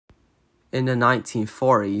In the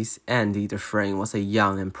 1940s, Andy Dufresne was a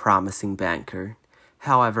young and promising banker.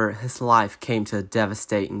 However, his life came to a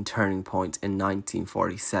devastating turning point in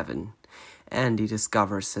 1947. Andy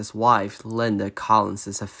discovers his wife, Linda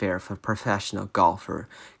Collins' affair with a professional golfer,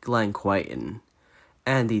 Glenn Quayton.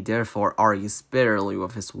 Andy therefore argues bitterly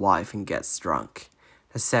with his wife and gets drunk.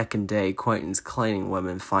 The second day, Quayton's cleaning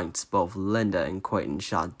woman finds both Linda and Quayton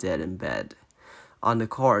shot dead in bed. On the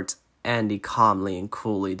court, Andy calmly and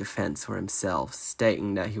coolly defends for himself,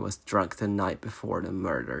 stating that he was drunk the night before the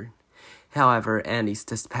murder. However, Andy's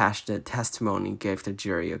dispassionate testimony gave the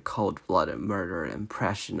jury a cold-blooded murder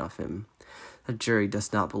impression of him. The jury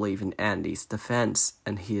does not believe in Andy's defense,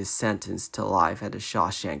 and he is sentenced to life at the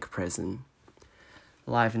Shawshank prison.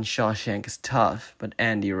 Life in Shawshank is tough, but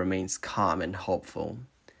Andy remains calm and hopeful.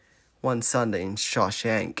 One Sunday in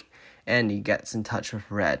Shawshank, Andy gets in touch with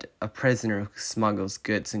Red, a prisoner who smuggles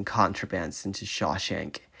goods and contrabands into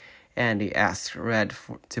Shawshank. Andy asks Red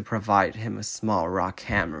to provide him a small rock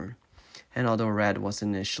hammer, and although Red was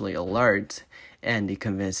initially alert, Andy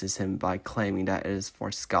convinces him by claiming that it is for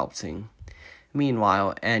sculpting.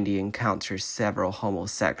 Meanwhile, Andy encounters several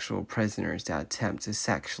homosexual prisoners that attempt to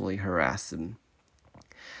sexually harass him.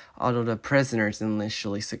 Although the prisoners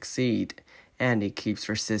initially succeed, Andy keeps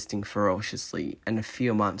resisting ferociously, and a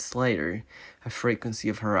few months later, the frequency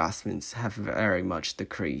of harassments have very much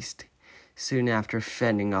decreased. Soon after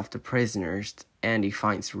fending off the prisoners, Andy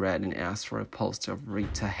finds Red and asks for a poster of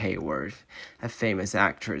Rita Hayworth, a famous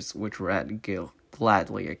actress, which Red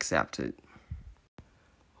gladly accepted.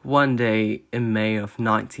 One day in May of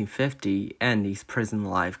 1950, Andy's prison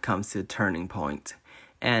life comes to a turning point.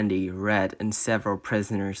 Andy, Red, and several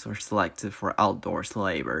prisoners were selected for outdoors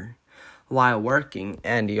labor. While working,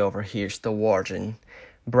 Andy overhears the warden,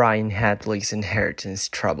 Brian Hadley's inheritance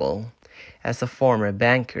trouble. As a former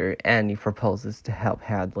banker, Andy proposes to help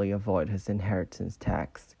Hadley avoid his inheritance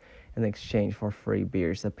tax in exchange for free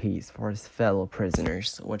beers apiece for his fellow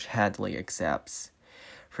prisoners, which Hadley accepts.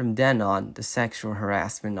 From then on, the sexual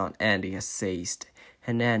harassment on Andy has ceased,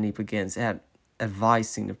 and Andy begins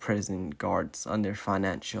advising the prison guards on their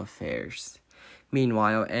financial affairs.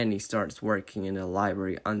 Meanwhile, Andy starts working in the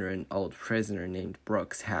library under an old prisoner named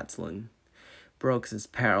Brooks Hadlin. Brooks is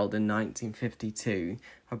paroled in 1952,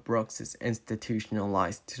 but Brooks is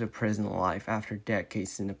institutionalized to the prison life after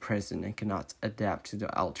decades in the prison and cannot adapt to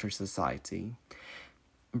the altered society.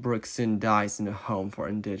 Brooks soon dies in a home for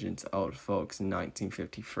indigenous old folks in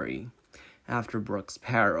 1953. After Brooks'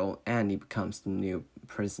 parole, Andy becomes the new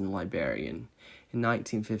prison librarian. In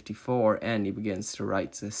 1954, Andy begins to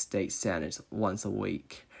write to the state senate once a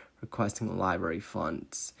week, requesting library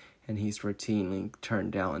funds, and he's routinely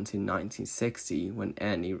turned down until 1960 when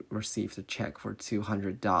Andy received a check for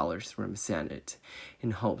 $200 from the Senate,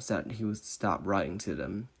 in hopes that he would stop writing to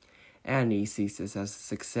them. Andy sees this as a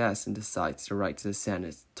success and decides to write to the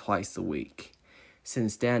Senate twice a week.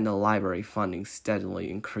 Since then, the library funding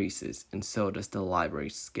steadily increases, and so does the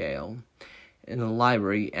library's scale. In the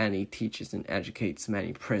library, Andy teaches and educates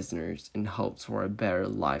many prisoners in hopes for a better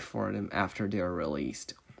life for them after they are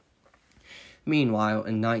released. Meanwhile,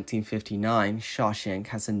 in 1959, Shawshank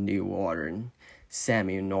has a new warden,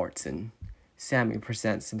 Samuel Norton. Samuel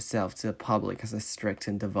presents himself to the public as a strict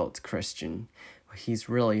and devout Christian, but he's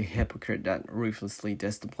really a hypocrite that ruthlessly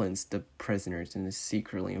disciplines the prisoners and is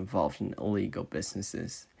secretly involved in illegal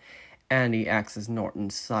businesses. Andy acts as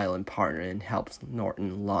Norton's silent partner and helps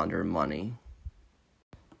Norton launder money.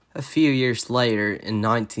 A few years later, in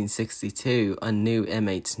 1962, a new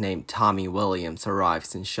inmate named Tommy Williams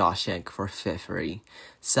arrives in Shawshank for thievery.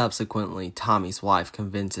 Subsequently, Tommy's wife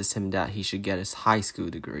convinces him that he should get his high school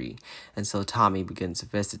degree, and so Tommy begins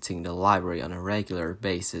visiting the library on a regular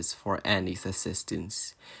basis for Andy's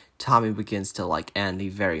assistance. Tommy begins to like Andy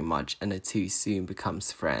very much, and the two soon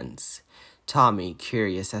becomes friends. Tommy,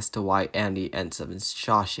 curious as to why Andy ends up in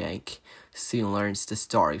Shawshank, soon learns the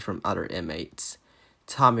story from other inmates.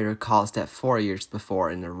 Tommy recalls that 4 years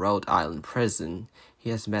before in a Rhode Island prison, he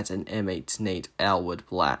has met an inmate named Elwood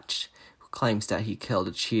Blatch, who claims that he killed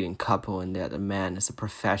a cheating couple and that the man is a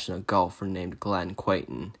professional golfer named Glenn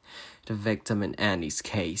Quayton, the victim in Andy's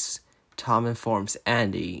case. Tom informs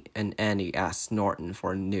Andy, and Andy asks Norton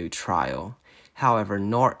for a new trial. However,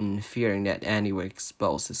 Norton, fearing that Andy will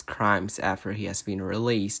expose his crimes after he has been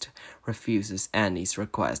released, refuses Andy's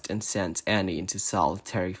request and sends Andy into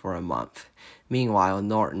solitary for a month. Meanwhile,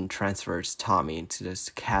 Norton transfers Tommy into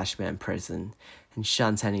the Cashman prison and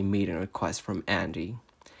shuns any meeting requests from Andy.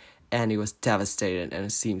 Andy was devastated, and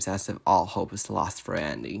it seems as if all hope is lost for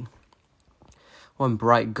Andy. One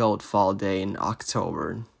bright gold fall day in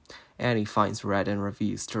October, Andy finds Red and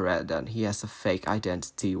reveals to Red that he has a fake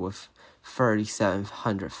identity with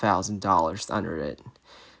 $37,000 under it.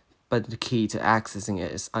 But the key to accessing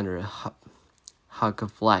it is under a hunk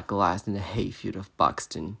of black glass in the hayfield of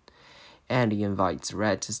Buxton. Andy invites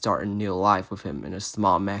Red to start a new life with him in a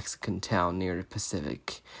small Mexican town near the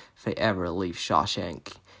Pacific, if they ever leave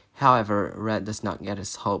Shawshank. However, Red does not get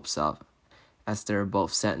his hopes up, as they are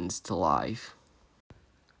both sentenced to life.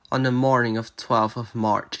 On the morning of 12th of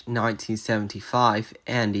March 1975,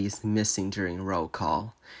 Andy is missing during roll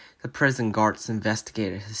call. The prison guards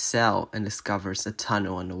investigated his cell and discovers a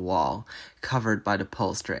tunnel on the wall, covered by the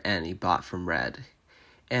poster Andy bought from Red.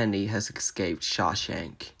 Andy has escaped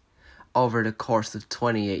Shawshank. Over the course of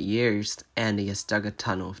 28 years, Andy has dug a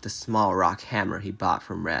tunnel with the small rock hammer he bought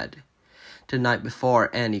from Red. The night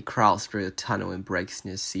before, Andy crawls through the tunnel and breaks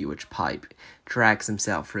in a sewage pipe, drags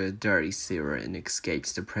himself through the dirty sewer, and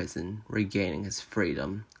escapes the prison, regaining his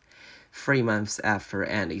freedom. 3 months after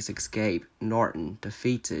Andy's escape, Norton,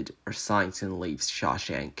 defeated, resigns and leaves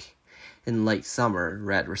Shawshank. In late summer,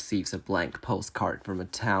 Red receives a blank postcard from a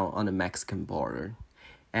town on the Mexican border.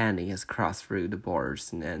 Andy has crossed through the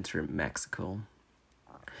borders and entered Mexico.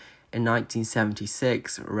 In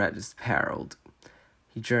 1976, Red is paroled.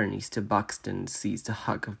 He journeys to Buxton and sees the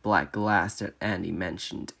hunk of black glass that Andy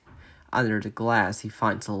mentioned. Under the glass, he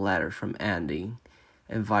finds a letter from Andy,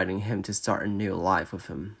 inviting him to start a new life with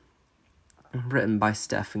him. Written by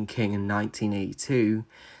Stephen King in 1982,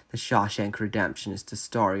 The Shawshank Redemption is the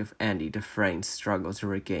story of Andy Dufresne's struggle to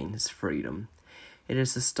regain his freedom. It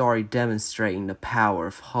is a story demonstrating the power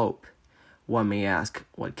of hope. One may ask,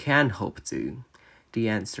 what can hope do? The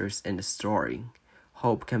answer is in the story.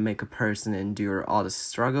 Hope can make a person endure all the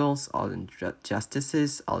struggles, all the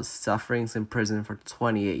injustices, all the sufferings in prison for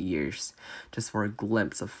 28 years, just for a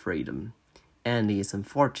glimpse of freedom. Andy is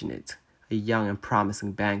unfortunate. A young and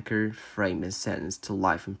promising banker, framed and sentenced to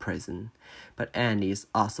life in prison. But Andy is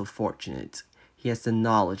also fortunate. He has the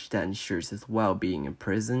knowledge that ensures his well-being in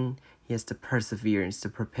prison. He has the perseverance to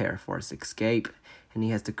prepare for his escape, and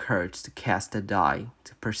he has the courage to cast a die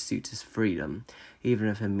to pursue his freedom, even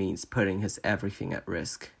if it means putting his everything at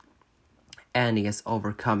risk. Andy has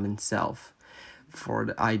overcome himself for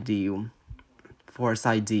his ideal, for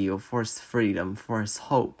his freedom, for his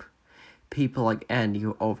hope. People like Andy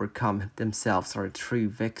who overcome themselves are true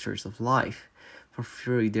victors of life, for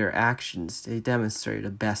through their actions they demonstrate the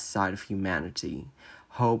best side of humanity.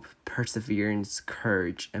 Hope, perseverance,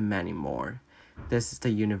 courage, and many more. This is the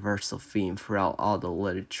universal theme throughout all the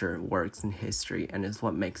literature and works in history, and is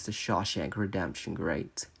what makes The Shawshank Redemption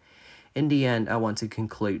great. In the end, I want to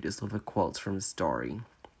conclude this with a quote from the story.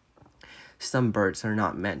 Some birds are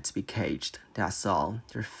not meant to be caged, that's all.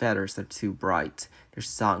 Their feathers are too bright, their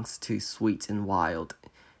songs too sweet and wild,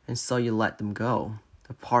 and so you let them go.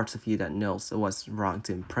 The part of you that knows it was wrong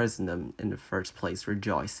to imprison them in the first place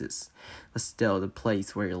rejoices, but still the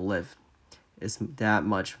place where you live is that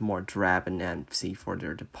much more drab and empty for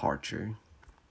their departure.